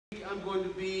I'm going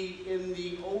to be in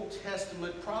the Old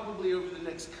Testament probably over the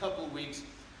next couple of weeks.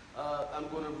 I'm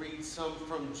going to read some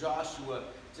from Joshua.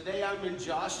 Today I'm in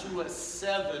Joshua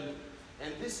 7,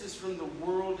 and this is from the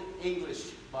World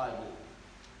English Bible.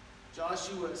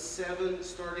 Joshua 7,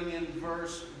 starting in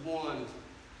verse 1.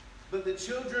 But the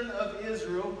children of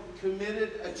Israel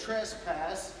committed a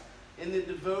trespass in the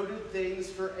devoted things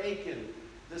for Achan,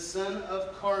 the son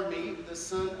of Carmi, the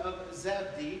son of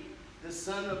Zabdi, the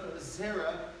son of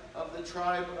Zerah of the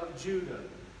tribe of Judah,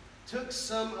 took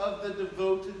some of the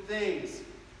devoted things.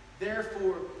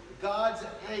 Therefore, God's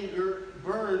anger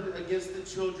burned against the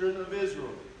children of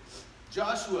Israel.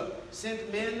 Joshua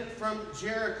sent men from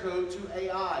Jericho to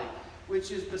Ai, which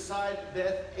is beside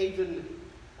Beth-aven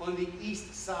on the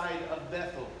east side of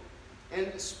Bethel,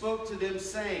 and spoke to them,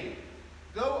 saying,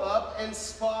 Go up and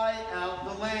spy out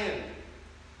the land.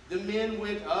 The men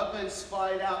went up and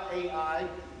spied out Ai.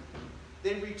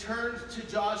 They returned to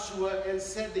Joshua and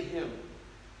said to him,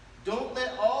 Don't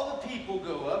let all the people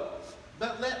go up,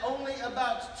 but let only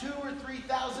about 2,000 or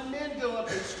 3,000 men go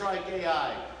up and strike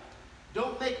Ai.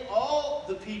 Don't make all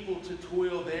the people to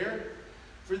toil there,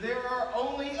 for there are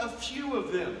only a few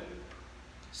of them.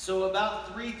 So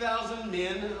about 3,000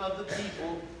 men of the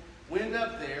people went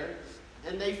up there,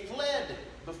 and they fled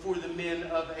before the men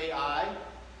of Ai.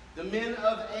 The men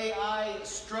of Ai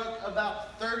struck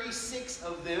about 36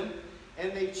 of them,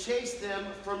 and they chased them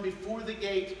from before the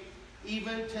gate,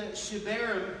 even to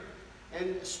Shebarim,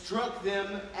 and struck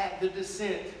them at the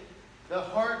descent. The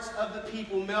hearts of the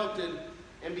people melted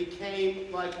and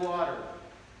became like water.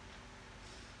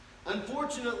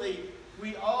 Unfortunately,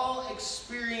 we all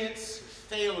experience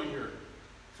failure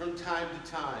from time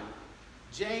to time.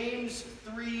 James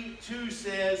 3:2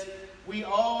 says, we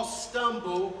all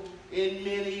stumble in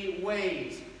many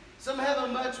ways. Some have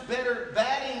a much better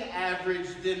batting average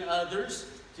than others,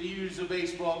 to use a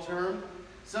baseball term.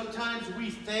 Sometimes we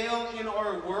fail in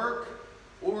our work,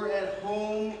 or at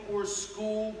home, or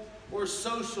school, or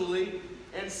socially,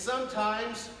 and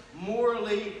sometimes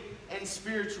morally and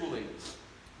spiritually.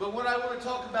 But what I want to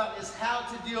talk about is how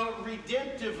to deal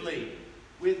redemptively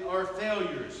with our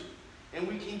failures. And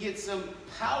we can get some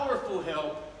powerful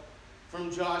help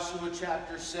from Joshua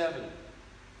chapter 7.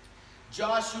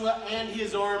 Joshua and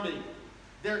his army,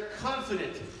 they're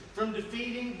confident from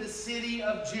defeating the city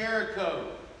of Jericho.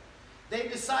 They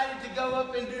decided to go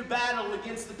up and do battle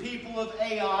against the people of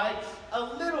Ai, a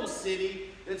little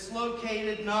city that's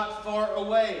located not far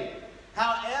away.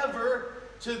 However,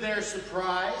 to their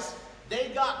surprise,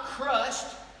 they got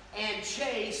crushed and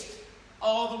chased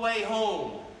all the way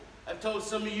home. I've told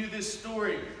some of you this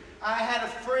story. I had a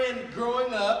friend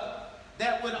growing up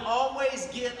that would always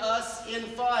get us in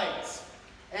fights.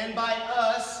 And by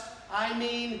us, I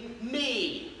mean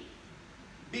me.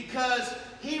 Because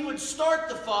he would start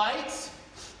the fights,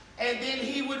 and then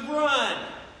he would run.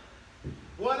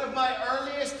 One of my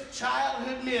earliest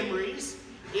childhood memories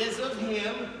is of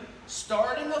him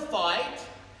starting a fight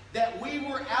that we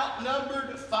were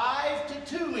outnumbered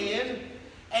 5-2 in,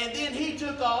 and then he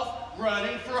took off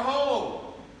running for home.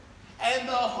 And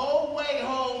the whole way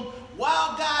home,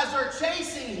 while guys are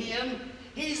chasing him,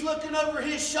 he's looking over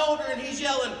his shoulder and he's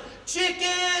yelling,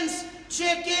 chickens,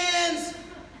 chickens,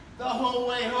 the whole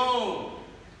way home.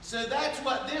 So that's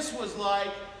what this was like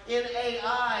in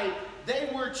Ai. They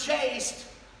were chased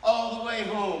all the way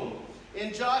home.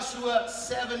 In Joshua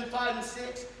 7, 5, and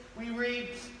 6, we read,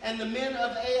 And the men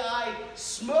of Ai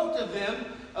smote of them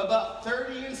about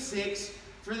 36,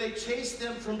 for they chased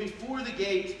them from before the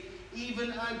gate,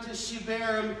 even unto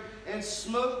Shebarim, and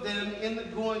smote them in the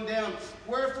going down.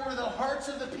 Wherefore the hearts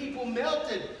of the people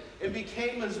melted and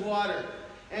became as water.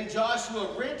 And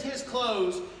Joshua rent his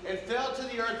clothes and fell to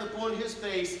the earth upon his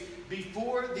face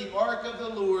before the ark of the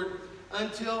Lord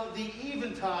until the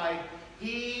eventide,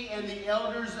 he and the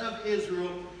elders of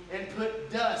Israel, and put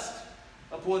dust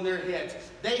upon their heads.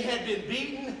 They had been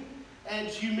beaten and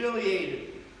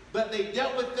humiliated, but they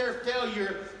dealt with their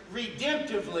failure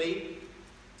redemptively,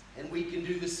 and we can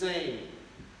do the same.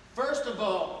 First of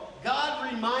all,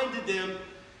 God reminded them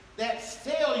that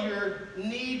failure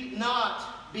need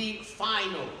not be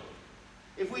final.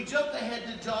 If we jump ahead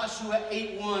to Joshua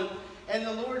 8:1, and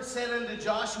the Lord said unto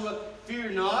Joshua,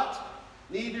 Fear not,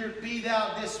 neither be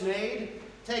thou dismayed.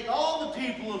 Take all the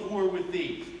people of war with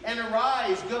thee, and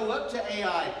arise, go up to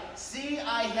Ai. See,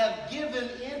 I have given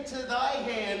into thy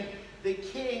hand the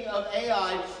king of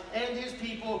Ai, and his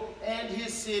people, and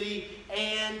his city,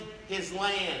 and his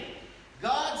land.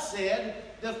 God said,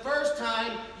 the first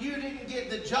time you didn't get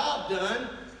the job done,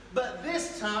 but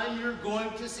this time you're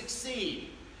going to succeed.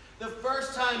 The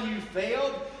first time you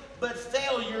failed, but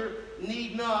failure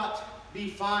need not be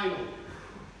final.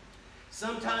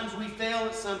 Sometimes we fail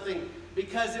at something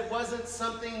because it wasn't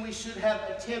something we should have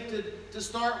attempted to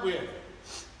start with.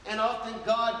 And often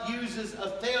God uses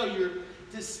a failure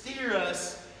to steer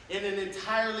us in an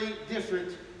entirely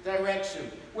different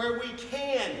direction, where we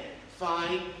can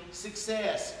find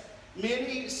success.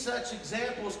 Many such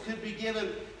examples could be given.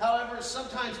 However,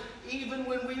 sometimes even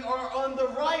when we are on the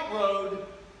right road,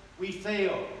 we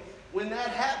fail. When that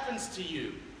happens to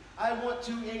you, I want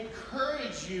to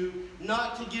encourage you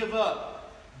not to give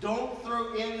up. Don't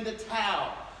throw in the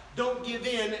towel. Don't give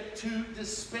in to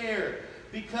despair,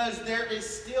 because there is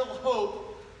still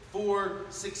hope for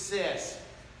success.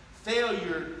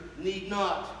 Failure need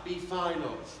not be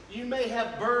final. You may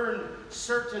have burned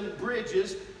certain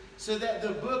bridges so that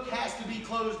the book has to be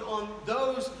closed on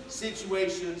those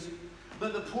situations,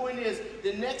 but the point is,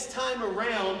 the next time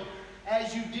around,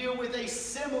 as you deal with a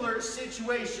similar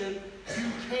situation, you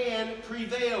can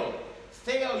prevail.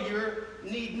 Failure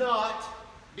need not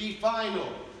be final.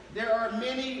 There are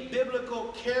many biblical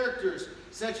characters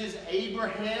such as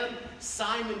Abraham,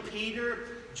 Simon Peter,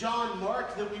 John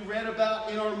Mark that we read about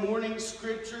in our morning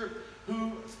scripture,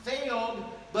 who failed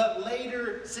but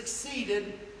later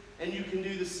succeeded, and you can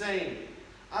do the same.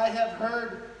 I have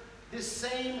heard this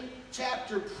same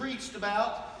chapter preached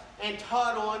about and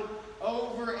taught on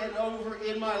over and over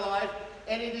in my life,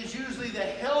 and it is usually the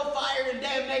hellfire and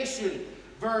damnation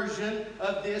version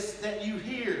of this that you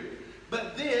hear.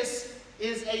 But this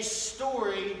is a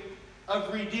story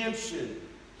of redemption.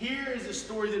 Here is a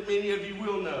story that many of you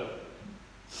will know.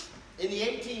 In the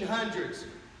 1800s,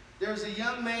 there was a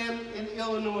young man in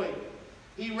Illinois.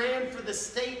 He ran for the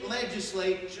state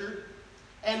legislature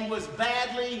and was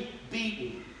badly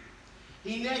beaten.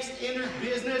 He next entered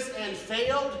business and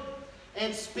failed,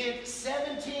 and spent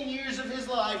 17 years of his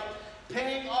life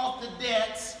paying off the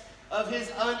debts of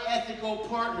his unethical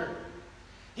partner.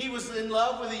 He was in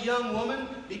love with a young woman,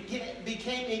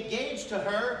 became engaged to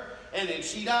her, and then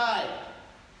she died.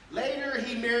 Later,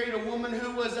 he married a woman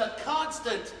who was a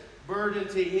constant burden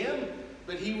to him,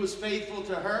 but he was faithful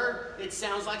to her. It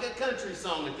sounds like a country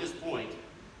song at this point.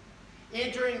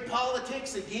 Entering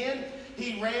politics again,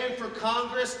 he ran for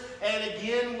Congress and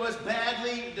again was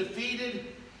badly defeated.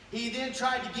 He then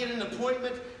tried to get an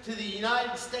appointment to the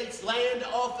United States Land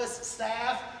Office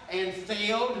staff and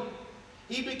failed.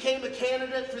 He became a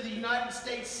candidate for the United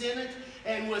States Senate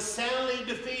and was soundly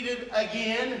defeated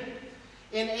again.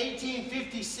 In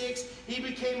 1856, he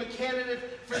became a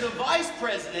candidate for the vice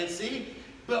presidency,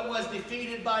 but was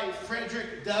defeated by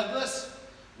Frederick Douglass.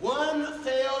 One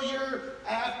failure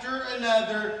after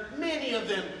another, many of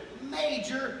them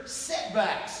major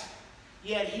setbacks.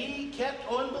 Yet he kept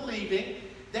on believing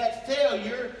that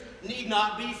failure need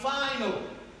not be final.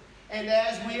 And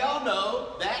as we all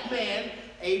know, that man,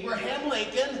 Abraham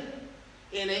Lincoln,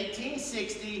 in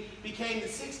 1860, became the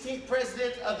 16th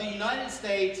President of the United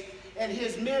States, and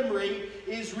his memory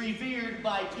is revered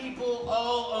by people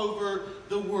all over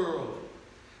the world.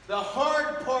 The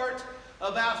hard part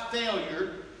about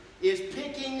failure is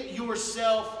picking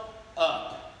yourself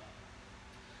up.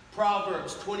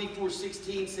 Proverbs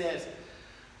 24:16 says,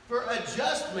 "For a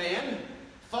just man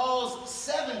falls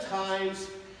 7 times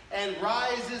and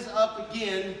rises up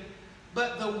again,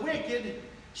 but the wicked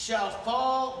shall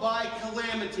fall by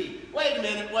calamity." Wait a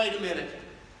minute.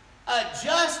 A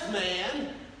just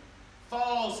man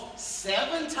falls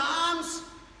 7 times?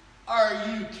 Are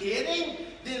you kidding?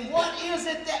 Then what is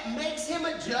it that makes him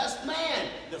a just man?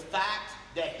 The fact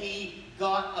that he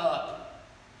got up.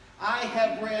 I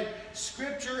have read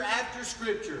scripture after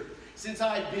scripture since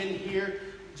I've been here,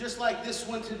 just like this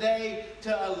one today, to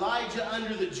Elijah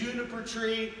under the juniper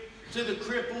tree, to the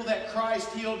cripple that Christ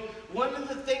healed. One of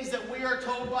the things that we are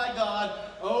told by God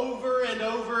over and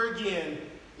over again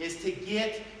is to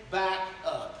get back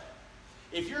up.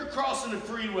 If you're crossing a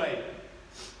freeway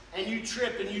and you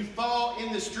trip and you fall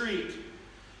in the street,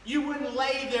 you wouldn't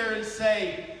lay there and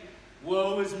say,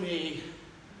 "Woe is me.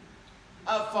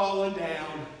 I've fallen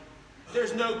down.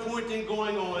 There's no point in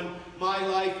going on. My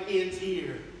life ends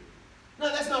here." No,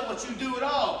 that's not what you do at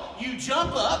all. You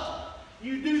jump up,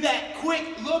 you do that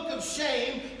quick look of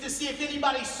shame to see if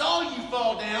anybody saw you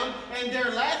fall down and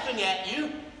they're laughing at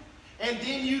you, and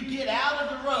then you get out of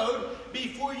the road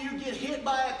before you get hit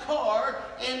by a car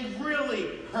and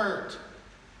really hurt.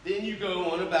 Then you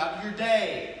go on about your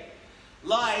day.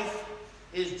 Life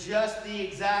is just the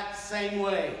exact same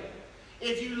way.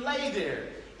 If you lay there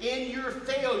in your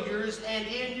failures and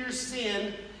in your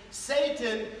sin,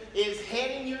 Satan is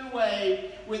heading your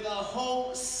way with a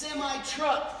whole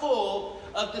semi-truck full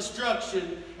of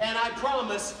destruction. And I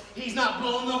promise he's not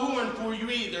blowing the horn for you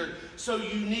either. So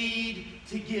you need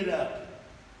to get up.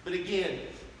 But again,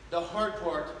 the hard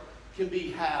part can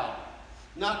be how.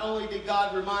 Not only did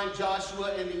God remind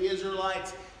Joshua and the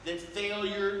Israelites that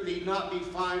failure need not be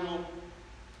final,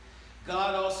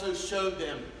 God also showed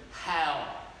them how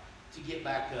to get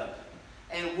back up.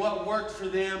 And what worked for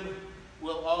them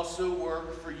will also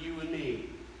work for you and me.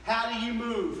 How do you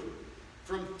move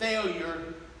from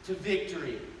failure to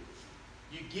victory?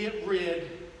 You get rid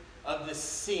of the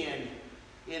sin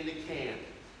in the camp.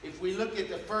 If we look at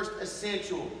the first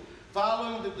essential,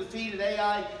 following the defeat at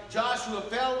Ai, Joshua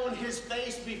fell on his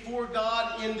face before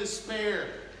God in despair.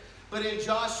 But in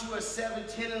Joshua 7,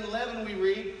 10, and 11 we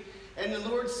read, "And the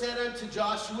Lord said unto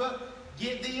Joshua,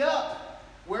 Get thee up,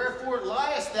 wherefore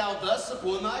liest thou thus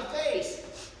upon thy face?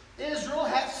 Israel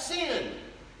hath sinned."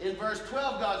 In verse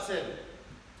 12 God said,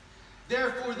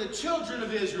 "Therefore the children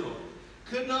of Israel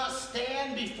could not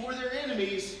stand before their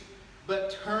enemies,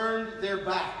 but turned their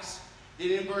backs."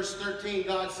 Then in verse 13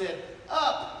 God said,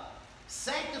 "Up,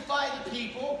 sanctify the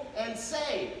people, and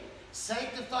say,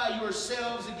 Sanctify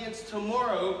yourselves against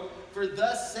tomorrow, for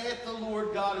thus saith the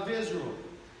Lord God of Israel,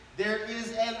 There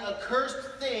is an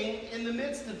accursed thing in the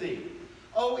midst of thee.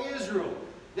 O Israel,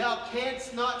 thou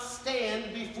canst not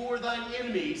stand before thine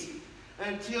enemies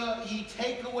until ye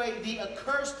take away the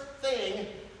accursed thing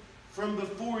from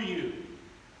before you."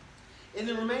 In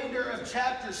the remainder of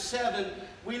chapter 7,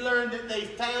 we learn that they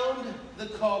found the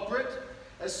culprit.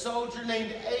 A soldier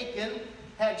named Achan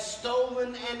had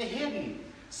stolen and hidden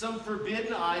some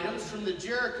forbidden items from the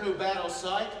Jericho battle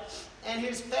site, and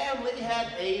his family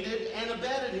had aided and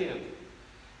abetted him.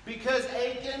 Because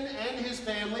Achan and his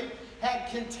family had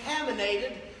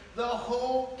contaminated the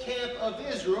whole camp of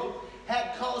Israel,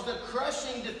 had caused a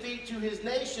crushing defeat to his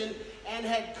nation, and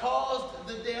had caused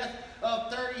the death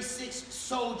of 36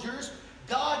 soldiers,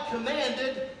 God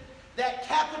commanded that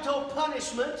capital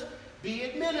punishment be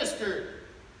administered.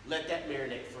 Let that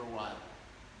marinate for a while.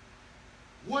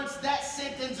 Once that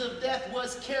sentence of death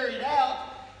was carried out,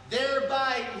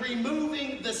 thereby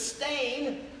removing the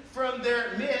stain from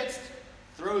their midst,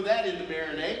 throw that in the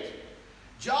marinade,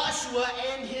 Joshua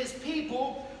and his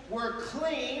people were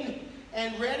clean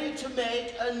and ready to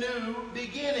make a new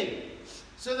beginning.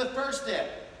 So the first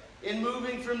step in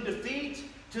moving from defeat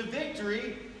to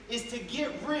victory is to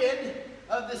get rid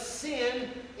of the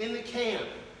sin in the camp.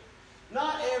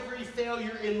 Not every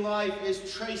failure in life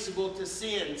is traceable to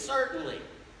sin, certainly.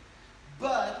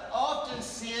 But often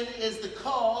sin is the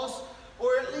cause,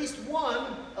 or at least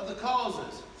one of the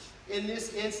causes. In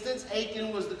this instance,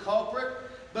 Achan was the culprit.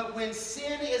 But when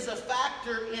sin is a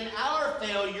factor in our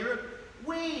failure,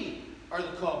 we are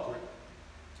the culprit.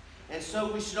 And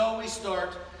so we should always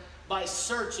start by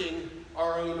searching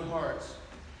our own hearts.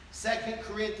 2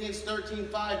 Corinthians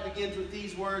 13:5 begins with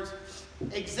these words,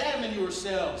 "Examine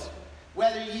yourselves,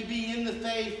 whether ye be in the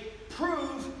faith,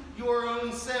 prove your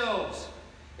own selves."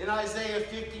 In Isaiah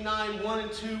 59:1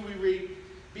 and 2 we read,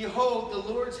 "Behold,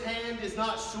 the Lord's hand is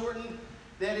not shortened,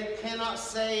 that it cannot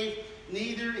save,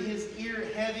 neither his ear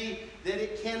heavy, that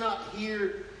it cannot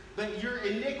hear. But your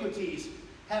iniquities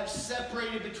have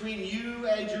separated between you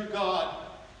and your God,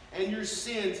 and your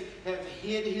sins have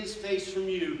hid his face from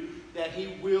you, that he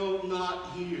will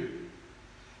not hear."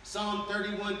 Psalm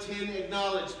 31:10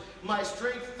 acknowledged, "My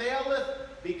strength faileth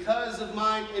because of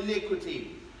mine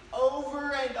iniquity."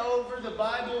 Over and over, the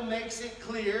Bible makes it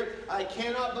clear, I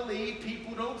cannot believe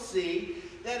people don't see,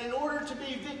 that in order to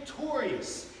be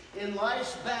victorious in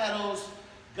life's battles,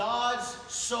 God's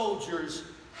soldiers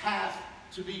have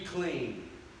to be clean.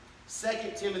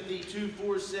 2 Timothy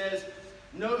 2:4 says,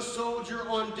 "No soldier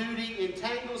on duty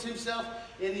entangles himself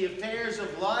in the affairs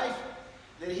of life,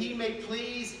 that he may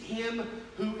please him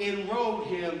who enrolled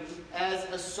him as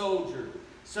a soldier."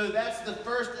 So that's the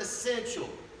first essential.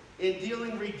 In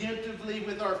dealing redemptively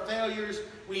with our failures,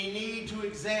 we need to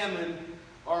examine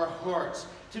our hearts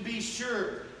to be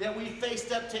sure that we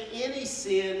faced up to any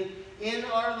sin in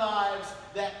our lives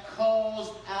that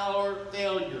caused our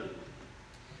failure.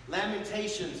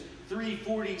 Lamentations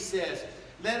 3:40 says,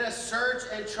 "Let us search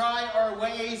and try our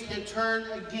ways and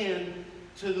turn again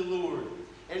to the Lord."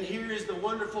 And here is the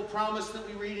wonderful promise that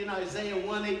we read in Isaiah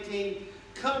 1:18.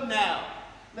 "Come now,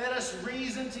 let us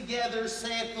reason together,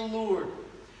 saith the Lord.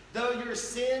 Though your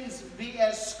sins be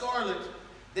as scarlet,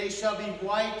 they shall be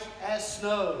white as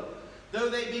snow. Though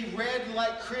they be red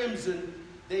like crimson,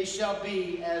 they shall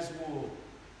be as wool."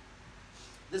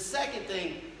 The second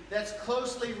thing that's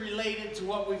closely related to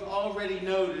what we've already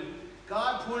noted,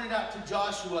 God pointed out to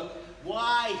Joshua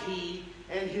why he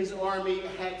and his army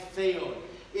had failed.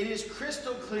 It is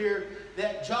crystal clear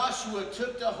that Joshua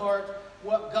took to heart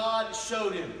what God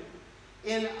showed him.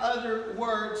 In other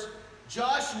words,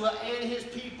 Joshua and his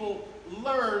people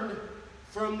learned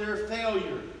from their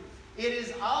failure. It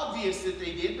is obvious that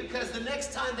they did, because the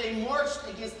next time they marched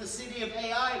against the city of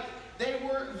Ai, they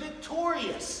were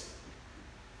victorious.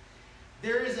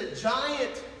 There is a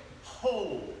giant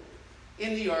hole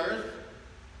in the earth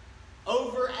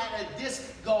over at a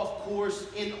disc golf course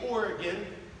in Oregon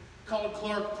called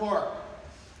Clark Park.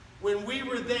 When we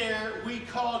were there, we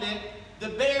called it the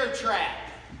bear trap.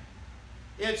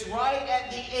 It's right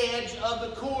at the edge of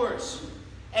the course.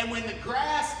 And when the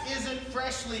grass isn't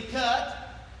freshly cut,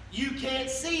 you can't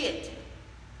see it.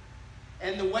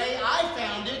 And the way I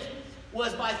found it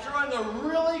was by throwing a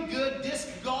really good disc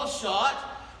golf shot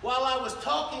while I was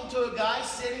talking to a guy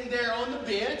sitting there on the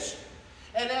bench.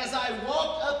 And as I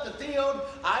walked up the field,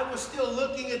 I was still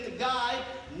looking at the guy,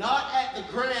 not at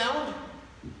the ground,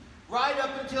 right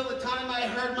up until the time I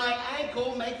heard my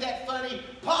ankle make that funny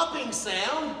popping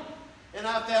sound, and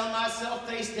I found myself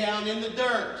face down in the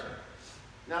dirt.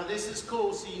 Now this is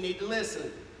cool, so you need to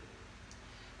listen.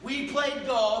 We played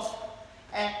golf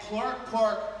at Clark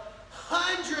Park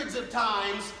hundreds of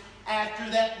times after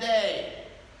that day.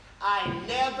 I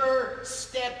never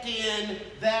stepped in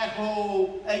that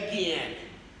hole again.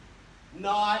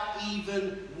 Not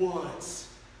even once.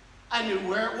 I knew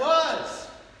where it was.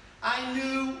 I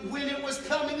knew when it was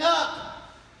coming up.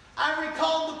 I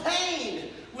recalled the pain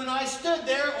when I stood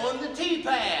there on the tee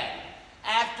pad.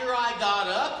 After I got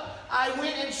up, I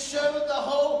went and showed the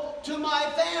hole to my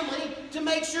family to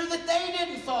make sure that they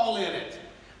didn't fall in it.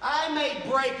 I may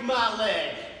break my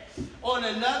leg on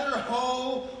another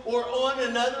hole or on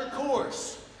another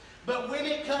course, but when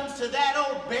it comes to that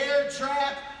old bear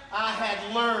trap, I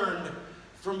had learned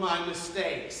from my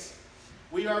mistakes.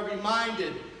 We are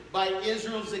reminded by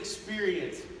Israel's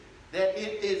experience that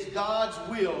it is God's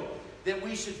will that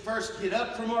we should first get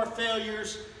up from our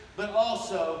failures, but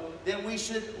also that we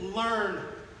should learn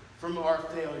from our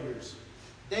failures.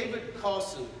 David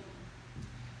Carson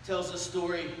tells a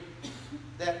story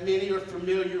that many are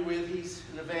familiar with. He's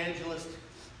an evangelist,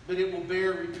 but it will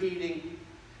bear repeating.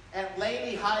 At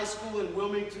Laney High School in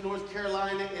Wilmington, North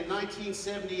Carolina in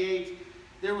 1978,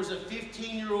 there was a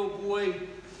 15-year-old boy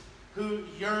who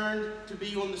yearned to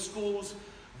be on the school's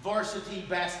varsity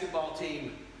basketball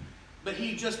team. But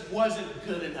he just wasn't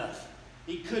good enough.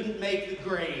 He couldn't make the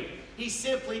grade. He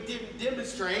simply didn't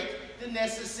demonstrate the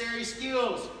necessary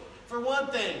skills. For one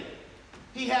thing,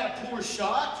 he had a poor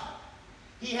shot.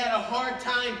 He had a hard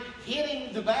time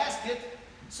hitting the basket,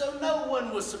 so no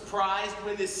one was surprised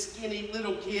when this skinny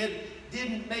little kid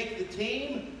didn't make the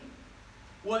team.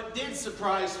 What did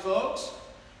surprise folks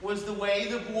was the way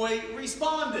the boy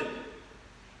responded.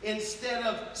 Instead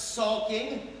of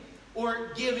sulking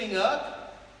or giving up,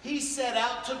 he set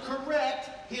out to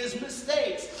correct his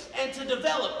mistakes and to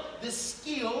develop the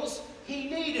skills he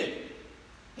needed.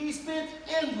 He spent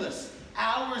endless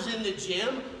hours in the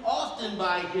gym, often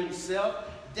by himself,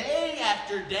 day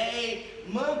after day,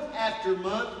 month after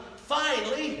month.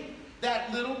 Finally,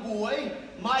 that little boy,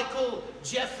 Michael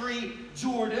Jeffrey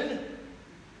Jordan,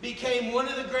 became one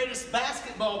of the greatest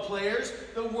basketball players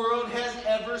the world has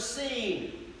ever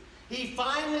seen. He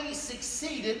finally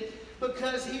succeeded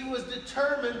because he was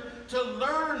determined to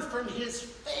learn from his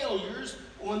failures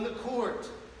on the court.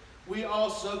 We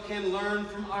also can learn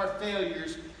from our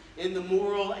failures in the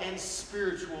moral and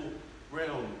spiritual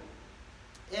realm.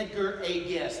 Edgar A.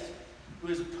 Guest, who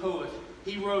is a poet,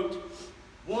 he wrote,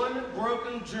 "One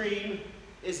broken dream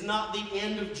is not the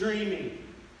end of dreaming.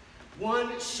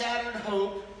 One shattered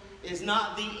hope is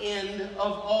not the end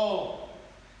of all.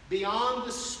 Beyond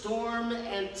the storm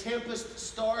and tempest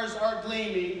stars are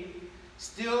gleaming.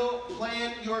 Still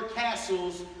plant your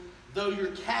castles, though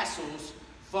your castles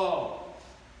fall.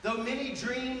 Though many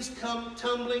dreams come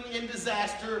tumbling in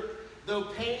disaster, though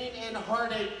pain and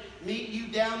heartache meet you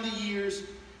down the years,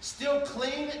 still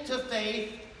cling to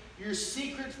faith, your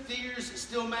secret fears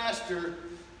still master,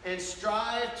 and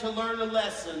strive to learn a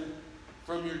lesson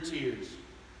from your tears."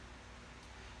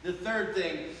 The third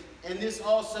thing, and this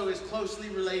also is closely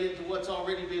related to what's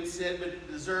already been said, but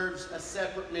it deserves a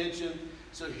separate mention,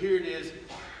 so here it is.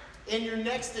 In your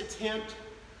next attempt,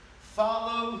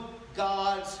 follow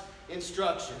God's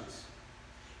instructions.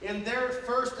 In their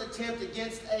first attempt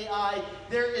against Ai,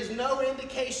 there is no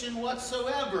indication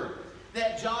whatsoever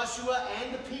that Joshua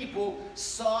and the people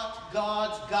sought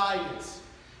God's guidance.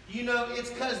 You know, it's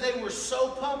because they were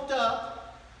so pumped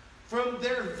up from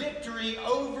their victory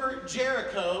over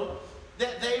Jericho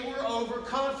that they were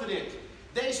overconfident.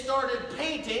 They started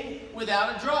painting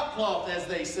without a drop cloth, as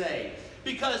they say,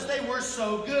 because they were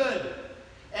so good.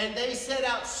 And they set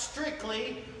out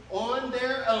strictly on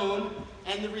their own,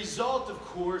 and the result, of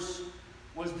course,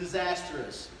 was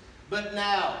disastrous. But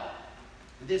now,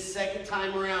 this second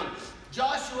time around,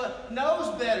 Joshua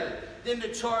knows better than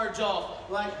to charge off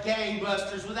like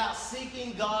gangbusters without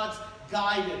seeking God's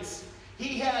guidance.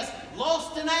 He has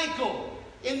lost an ankle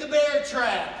in the bear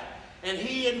trap, and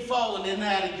he had fallen in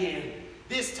that again.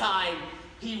 This time,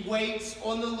 he waits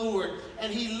on the Lord,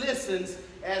 and he listens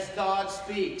as God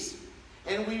speaks.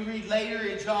 And we read later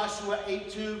in Joshua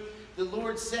 8:2, the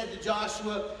Lord said to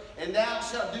Joshua, "And thou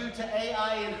shalt do to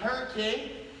Ai and her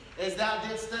king, as thou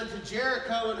didst unto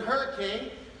Jericho and her king,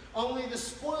 only the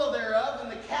spoil thereof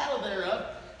and the cattle thereof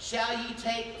shall ye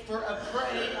take for a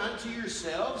prey unto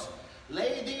yourselves.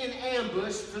 Lay thee an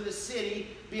ambush for the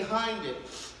city behind it."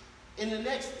 In the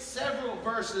next several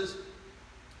verses,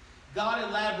 God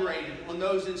elaborated on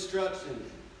those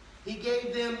instructions. He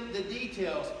gave them the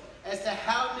details as to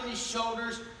how many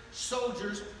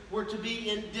soldiers were to be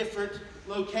in different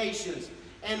locations,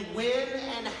 and when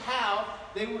and how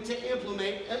they were to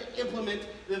implement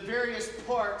the various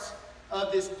parts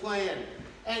of this plan.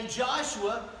 And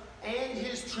Joshua and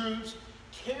his troops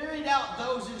carried out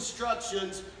those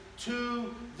instructions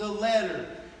to the letter.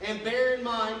 And bear in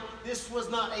mind, this was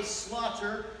not a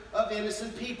slaughter of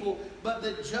innocent people, but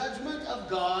the judgment of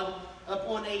God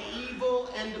upon an evil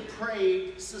and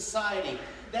depraved society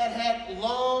that had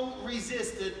long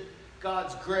resisted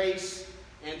God's grace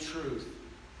and truth.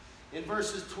 In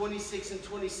verses 26 and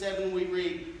 27 we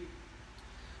read,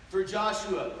 "For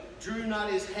Joshua drew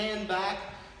not his hand back,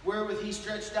 wherewith he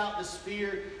stretched out the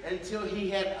spear, until he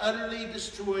had utterly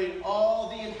destroyed all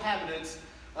the inhabitants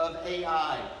of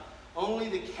Ai. Only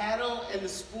the cattle and the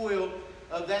spoil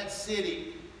of that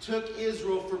city took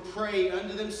Israel for prey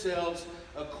unto themselves,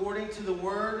 according to the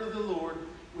word of the Lord,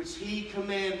 which he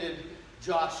commanded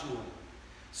Joshua."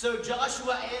 So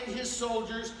Joshua and his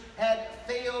soldiers had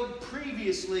failed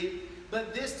previously,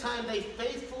 but this time they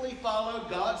faithfully followed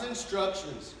God's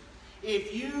instructions.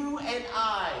 If you and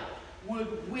I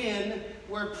would win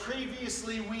where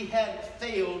previously we had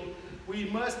failed, we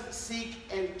must seek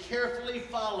and carefully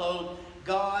follow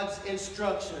God's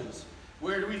instructions.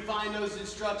 Where do we find those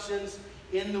instructions?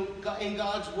 In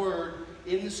God's Word,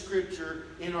 in the Scripture,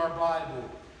 in our Bible.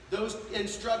 Those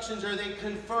instructions are then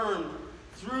confirmed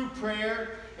through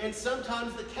prayer and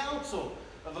sometimes the counsel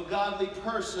of a godly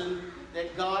person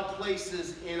that God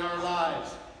places in our lives.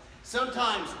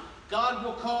 Sometimes God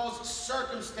will cause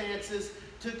circumstances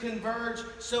to converge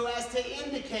so as to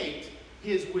indicate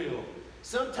His will.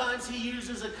 Sometimes He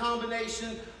uses a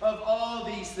combination of all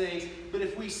these things, but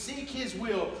if we seek His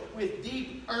will with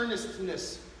deep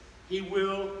earnestness, He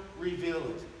will reveal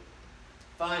it.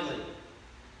 Finally,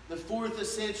 the fourth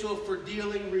essential for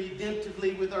dealing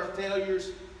redemptively with our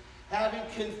failures, having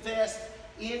confessed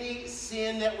any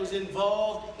sin that was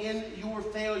involved in your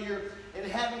failure, and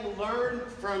having learned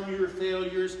from your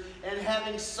failures, and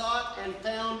having sought and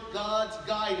found God's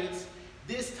guidance,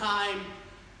 this time,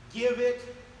 give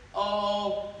it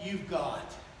all you've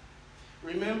got.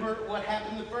 Remember what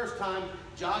happened the first time.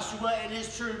 Joshua and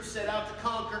his troops set out to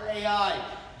conquer Ai.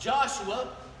 Joshua,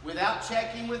 without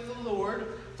checking with the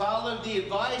Lord, followed the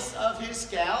advice of his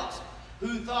scouts,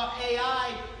 who thought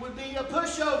Ai would be a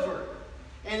pushover,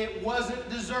 and it wasn't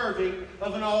deserving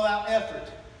of an all-out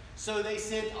effort. So they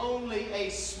sent only a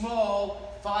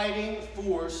small fighting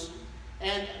force,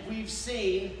 and we've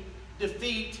seen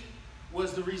defeat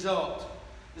was the result.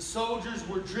 The soldiers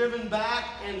were driven back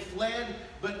and fled,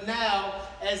 but now,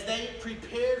 as they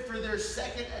prepared for their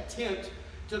second attempt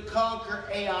to conquer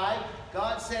Ai,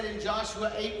 God said in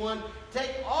Joshua 8:1,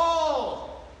 "Take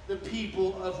all the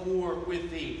people of war with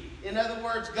thee." In other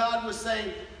words, God was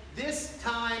saying, this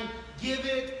time, give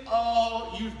it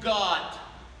all you've got.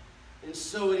 And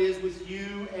so it is with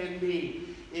you and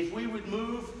me. If we would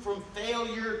move from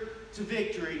failure to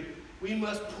victory, we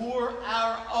must pour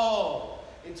our all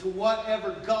into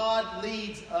whatever God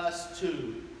leads us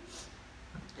to.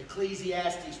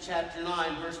 Ecclesiastes chapter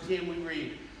 9, verse 10, we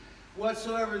read,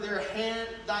 "Whatsoever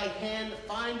thy hand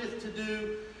findeth to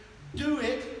do, do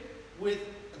it with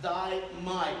thy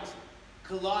might."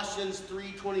 Colossians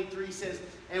 3:23 says,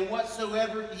 "And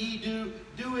whatsoever ye do,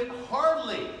 do it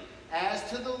heartily, as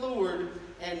to the Lord,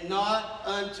 and not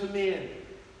unto men."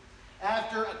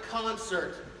 After a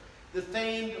concert, the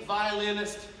famed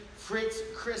violinist Fritz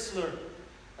Chrysler,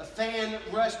 a fan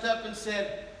rushed up and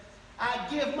said, "I'd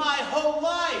give my whole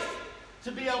life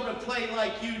to be able to play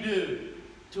like you do."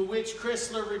 To which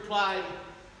Chrysler replied,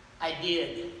 "I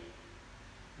did."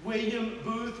 William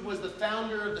Booth was the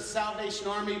founder of the Salvation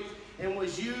Army and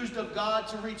was used of God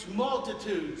to reach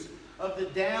multitudes of the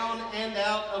down and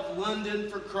out of London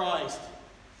for Christ.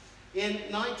 In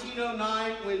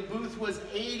 1909, when Booth was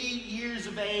 80 years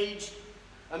of age,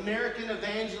 American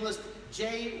evangelist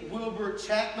J. Wilbur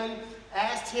Chapman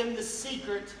asked him the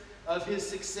secret of his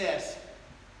success.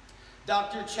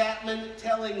 Dr. Chapman,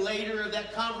 telling later of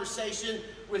that conversation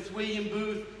with William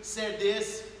Booth, said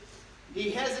this: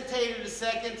 "He hesitated a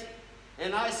second,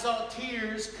 and I saw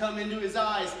tears come into his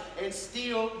eyes and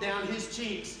steal down his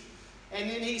cheeks. And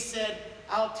then he said,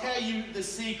 'I'll tell you the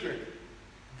secret.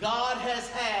 God has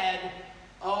had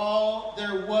all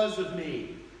there was of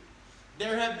me.'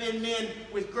 There have been men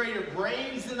with greater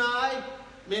brains than I,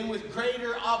 men with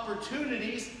greater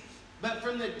opportunities, but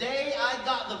from the day I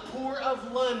got the poor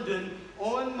of London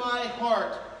on my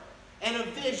heart and a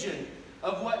vision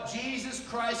of what Jesus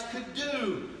Christ could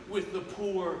do with the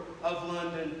poor of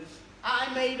London,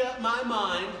 I made up my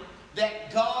mind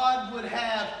that God would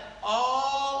have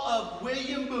all of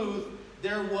William Booth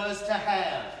there was to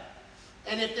have.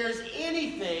 And if there's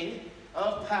anything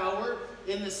of power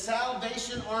in the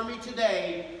Salvation Army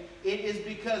today, it is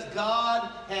because God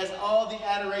has all the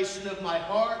adoration of my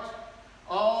heart,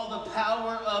 all the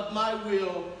power of my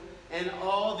will, and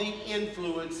all the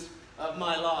influence of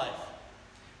my life."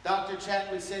 Dr.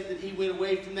 Chapman said that he went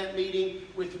away from that meeting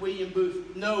with William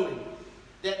Booth knowing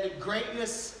that the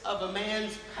greatness of a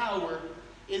man's power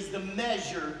is the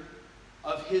measure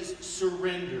of his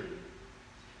surrender.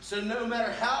 So no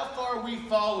matter how far we've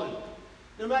fallen,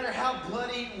 no matter how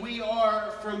bloody we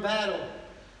are from battle,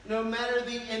 no matter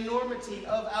the enormity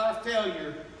of our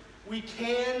failure, we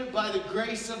can, by the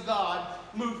grace of God,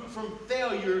 move from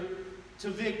failure to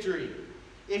victory.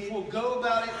 If we'll go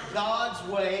about it God's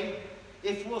way,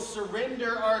 if we'll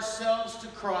surrender ourselves to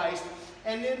Christ,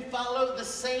 and then follow the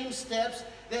same steps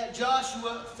that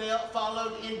Joshua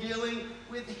followed in dealing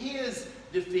with his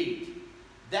defeat.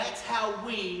 That's how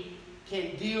we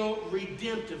can deal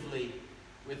redemptively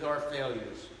with our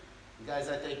failures. And guys,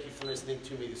 I thank you for listening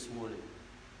to me this morning.